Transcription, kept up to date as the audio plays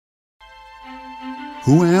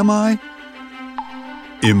Who am I?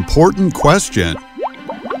 Important question.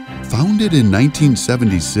 Founded in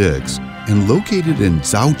 1976 and located in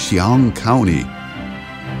Zhaoqiang County,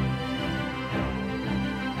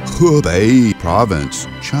 Hebei Province,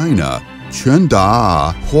 China,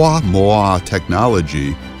 Chengda Huamo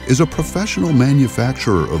Technology is a professional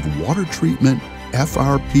manufacturer of water treatment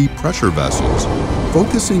FRP pressure vessels,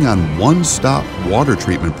 focusing on one-stop water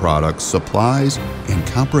treatment products, supplies, and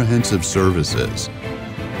comprehensive services.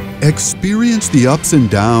 Experience the ups and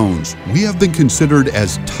downs. We have been considered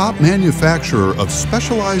as top manufacturer of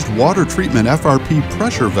specialized water treatment FRP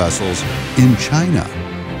pressure vessels in China.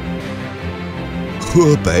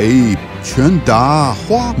 Hebei Chengda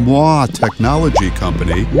Huamo Technology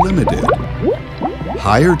Company Limited.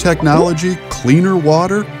 Higher technology, cleaner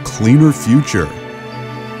water, cleaner future.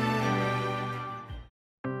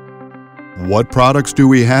 What products do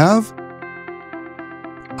we have?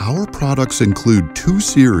 Our products include 2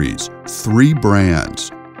 series, 3 brands: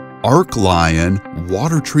 Arclion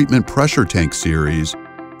Water Treatment Pressure Tank Series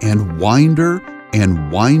and Winder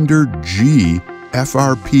and Winder G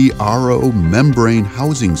FRP RO Membrane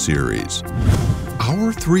Housing Series.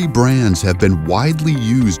 Our 3 brands have been widely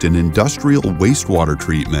used in industrial wastewater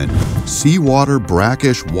treatment, seawater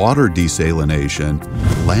brackish water desalination,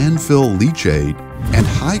 landfill leachate, and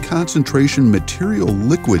high-concentration material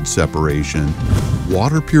liquid separation,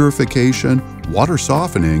 water purification, water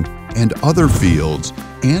softening, and other fields,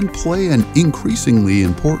 and play an increasingly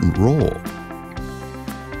important role.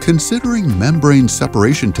 Considering membrane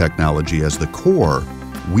separation technology as the core,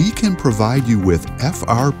 we can provide you with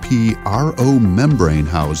FRP RO membrane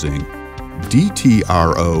housing,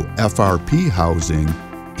 DTRO FRP housing,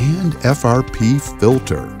 and FRP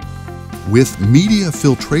filter. With media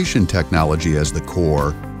filtration technology as the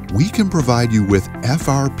core, we can provide you with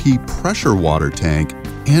FRP pressure water tank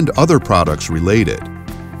and other products related.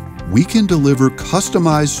 We can deliver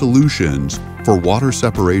customized solutions for water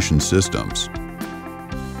separation systems.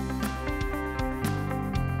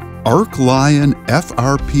 Arclion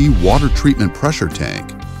FRP Water Treatment Pressure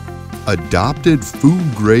Tank. Adopted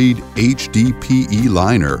food-grade HDPE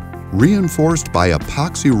liner reinforced by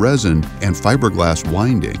epoxy resin and fiberglass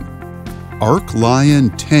winding.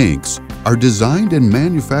 Arclion tanks are designed and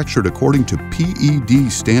manufactured according to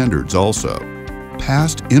PED standards also,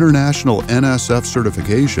 passed international NSF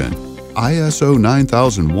certification, ISO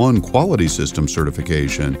 9001 quality system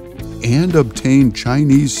certification, and obtained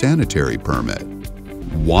Chinese sanitary permit.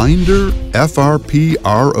 Winder FRP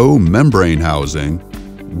RO membrane housing,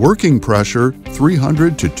 working pressure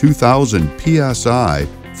 300 to 2000 psi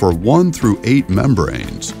for 1 through 8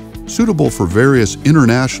 membranes, suitable for various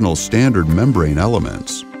international standard membrane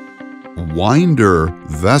elements. Winder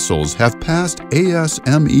vessels have passed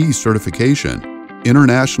ASME certification,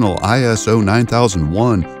 International ISO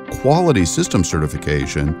 9001 quality system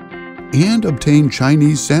certification, and obtained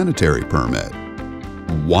Chinese sanitary permit.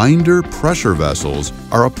 Winder pressure vessels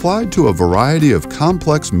are applied to a variety of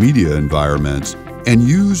complex media environments and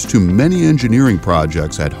used to many engineering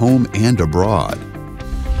projects at home and abroad.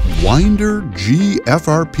 Winder G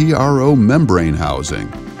FRP RO membrane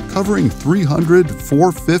housing, covering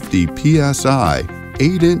 300-450 psi,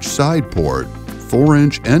 8-inch side port,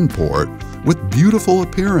 4-inch end port, with beautiful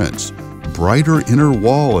appearance, brighter inner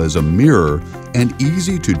wall as a mirror, and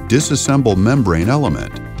easy to disassemble membrane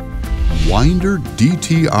element. Winder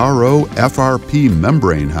DTRO FRP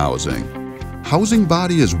membrane housing. Housing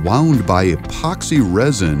body is wound by epoxy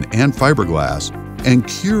resin and fiberglass and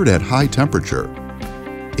cured at high temperature.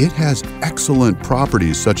 It has excellent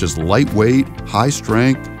properties such as lightweight, high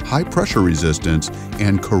strength, high pressure resistance,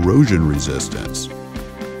 and corrosion resistance.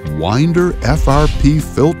 Winder FRP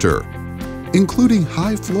filter, including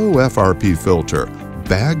high flow FRP filter,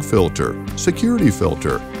 bag filter, security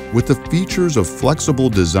filter, with the features of flexible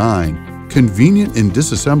design, convenient in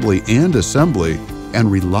disassembly and assembly, and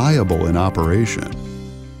reliable in operation.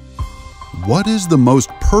 What is the most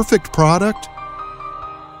perfect product?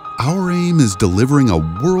 Our aim is delivering a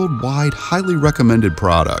worldwide, highly recommended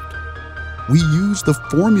product. We use the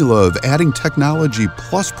formula of adding technology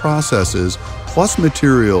plus processes, plus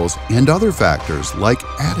materials, and other factors like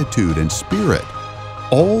attitude and spirit.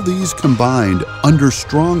 All these combined under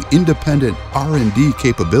strong independent R&D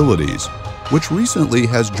capabilities, which recently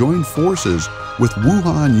has joined forces with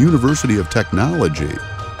Wuhan University of Technology.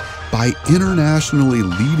 By internationally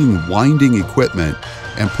leading winding equipment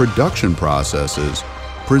and production processes,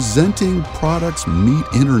 presenting products meet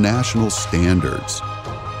international standards.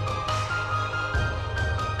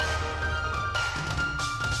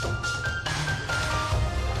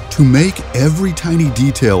 To make every tiny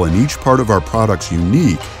detail in each part of our products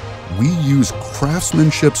unique, we use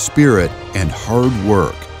craftsmanship spirit and hard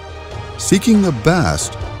work. Seeking the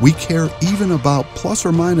best, we care even about plus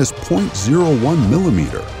or minus 0.01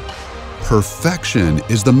 millimeter. Perfection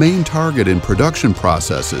is the main target in production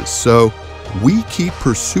processes, so we keep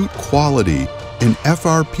pursuit quality in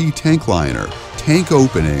FRP tank liner, tank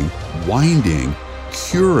opening, winding,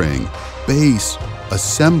 curing, base,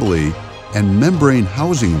 assembly, and membrane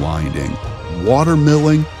housing winding, water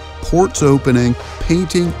milling, ports opening,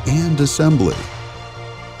 painting, and assembly.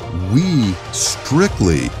 We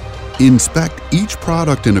strictly inspect each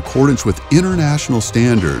product in accordance with international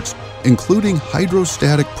standards, including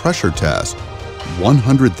hydrostatic pressure test,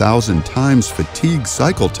 100,000 times fatigue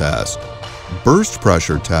cycle test, burst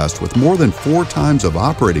pressure test with more than 4 times of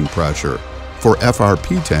operating pressure for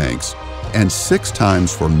FRP tanks, and 6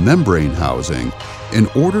 times for membrane housing in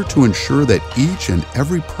order to ensure that each and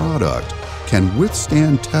every product can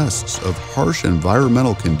withstand tests of harsh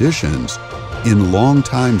environmental conditions in long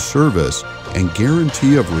time service and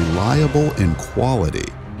guarantee of reliable and quality.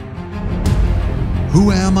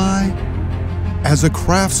 Who am I? As a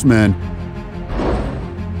craftsman,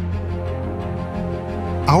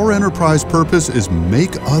 our enterprise purpose is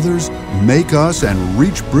make others, make us, and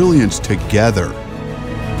reach brilliance together.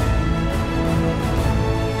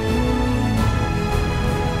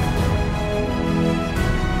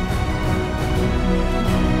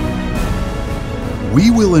 We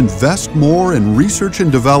will invest more in research and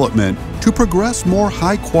development to progress more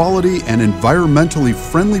high-quality and environmentally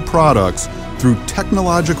friendly products through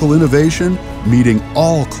technological innovation, meeting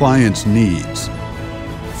all clients' needs.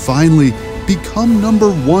 Finally, become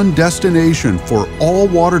 #1 destination for all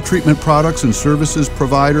water treatment products and services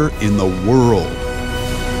provider in the world.